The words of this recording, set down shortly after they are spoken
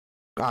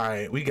All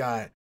right, we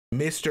got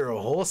Mr.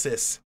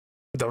 Joenojoseph,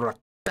 the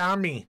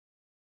ekami,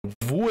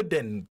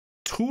 Vuoden,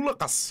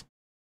 Tulokas.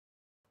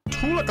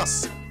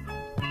 Tulokas.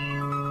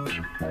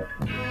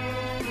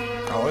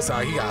 Oh, it's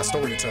how he got a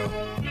story to tell.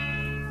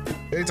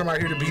 Every time I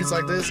hear the beats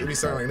like this, it be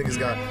sounding like niggas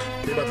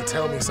they about to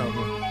tell me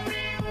something.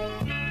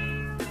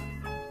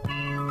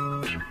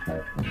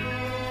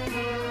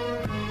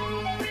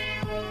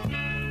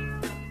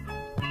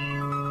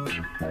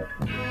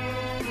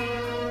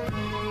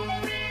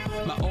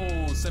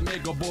 Se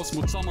megaboss,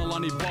 mut samalla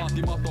niin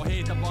vaatimaton.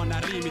 Heitä vaan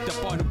nää riimit ja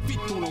painu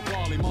vittuun on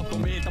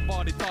kaalimaton. Meiltä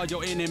vaaditaan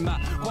jo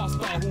enemmän,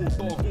 vastaa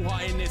huutoon.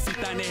 Kuha ennen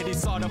sitä ne ehdi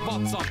saada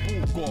vatsaan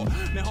puukkoon.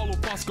 Ne haluu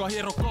paskaa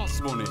hiero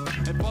kasvoni.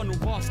 Et vannu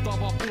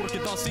vastaavaa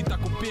purkitaan sitä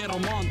kun Piero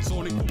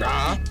Manzoni.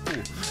 Kuva tippu,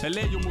 ei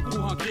leiju mut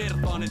kuhan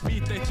kertaan, et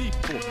viittei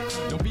tippu.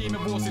 Jo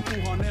viime vuosi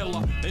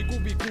tuhannella, ei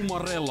kuvi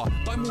kumarella.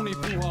 Tai muni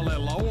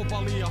puhalella,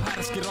 oova liian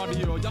härski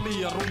radio ja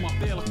liian ruma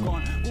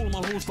telkkaan.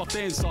 Kulman huusta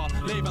tensaa,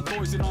 leivän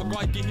toisinaan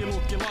kaikki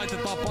hilutkin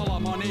laitetaan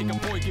palaamaan eikä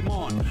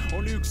poikimaan.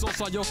 On yksi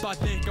osa jota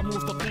et ehkä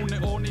musta tunne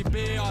on niin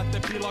PA, ette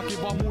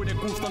pilakin vaan muiden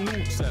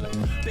kustannuksel.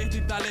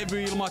 Tehtiin tää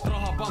levy ilman et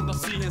raha panta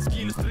siihen.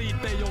 Skill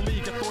Street ei oo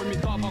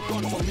liiketoimintaa vaan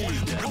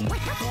kansanliike.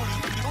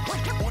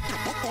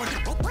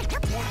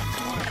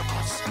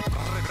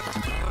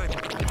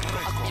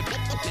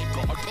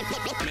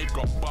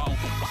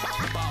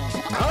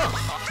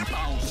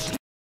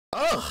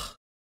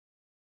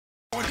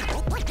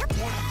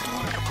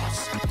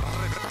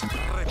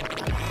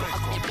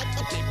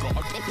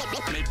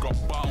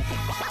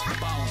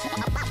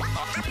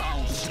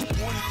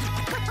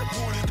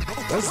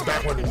 This is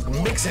back when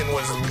mixing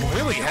was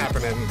really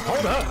happening.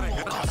 Hold up.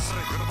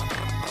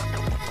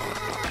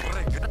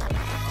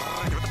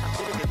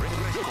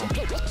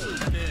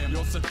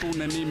 Jos et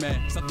tunne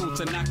nimeä, sä tuut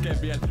sen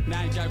näkee viel.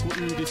 Näin käy kun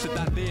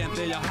yhdistetään TNT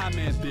ja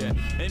Hämeentie.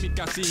 Ei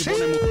mikään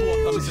siivonen mut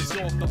tuottamisessa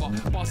johtava.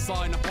 Passa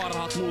aina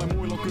parhaat mulle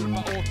muilla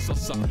kylpä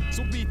otsassa.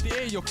 Sun biitti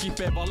ei oo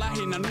kipeä vaan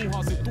lähinnä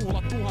nuhasi.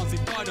 Tuhla tuhansi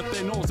taidot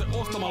ei nouse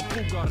ostamalla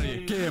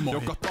plugariin. Keemoh,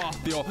 joka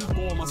tahti on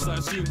koomassa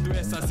jo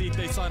syntyessä.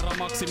 Siitä ei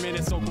sairaamaksi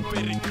mene, se on kun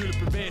perin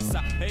kylpy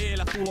veessä. Ei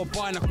elä tulon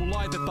paina kun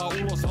laitetaan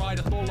ulos.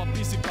 Raidat olla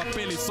pisimpää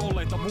pelissä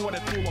olleita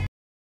vuodet tulo.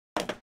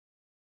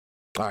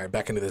 All right,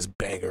 back into this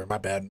banger. My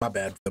bad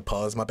for the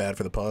pause. My bad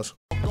for the pause.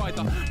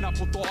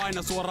 Naput on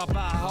aina suoraan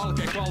päähän,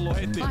 halkee kallo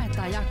heti.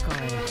 Laitetaan jakoon.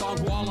 Tää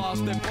on ku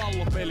ala-asteen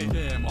pallopeli.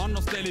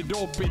 Annosteli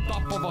dopi,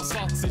 tappava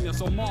satsin ja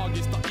se on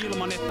maagista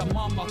ilman että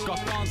mammatkaan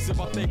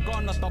tanssivat. Ei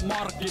kannata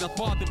markkinat,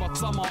 vaativat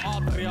samaa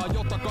atriaa,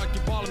 jota kaikki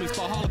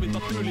valmistaa halvinta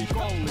tyyli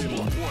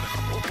kalliilla.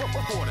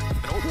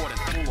 Vuoden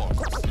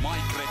tulokas.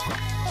 Mike Rekka.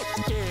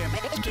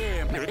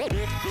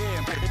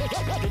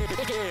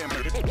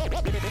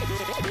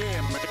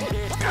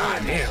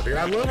 God damn, dude!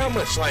 I love how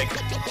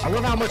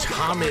much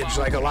homage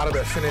like a lot of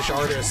the Finnish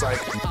artists like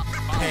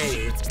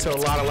pay to a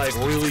lot of like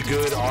really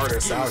good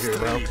artists out here,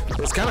 bro.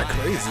 It's kind of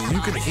crazy.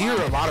 You can hear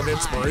a lot of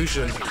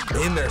inspiration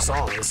in their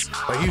songs.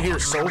 Like you hear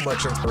so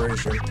much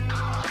inspiration.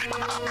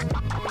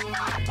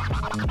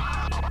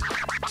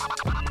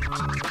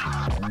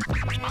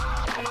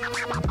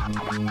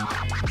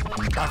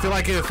 I feel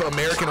like if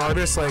American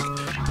artists like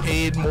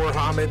paid more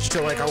homage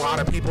to like a lot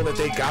of people that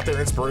they got their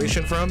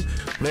inspiration from,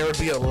 there would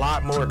be a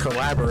lot more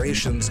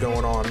collaborations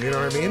going on, you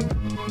know what I mean?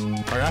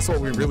 Like that's what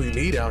we really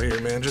need out here,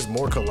 man, just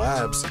more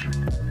collabs.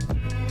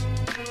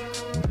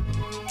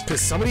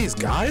 Cause some of these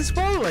guys,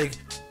 bro, like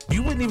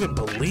you wouldn't even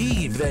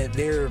believe that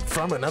they're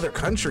from another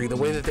country, the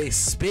way that they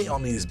spit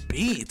on these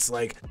beats.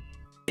 Like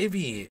it'd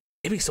be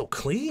so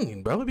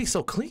clean, bro. It'd be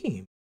so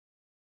clean.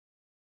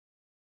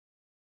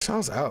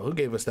 Sounds out. Who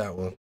gave us that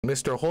one?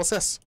 Mr.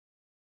 Joenojoseph.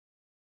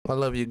 I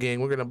love you, gang.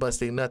 We're gonna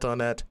bust a nut on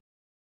that.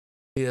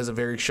 He has a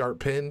very sharp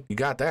pen. You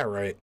got that right.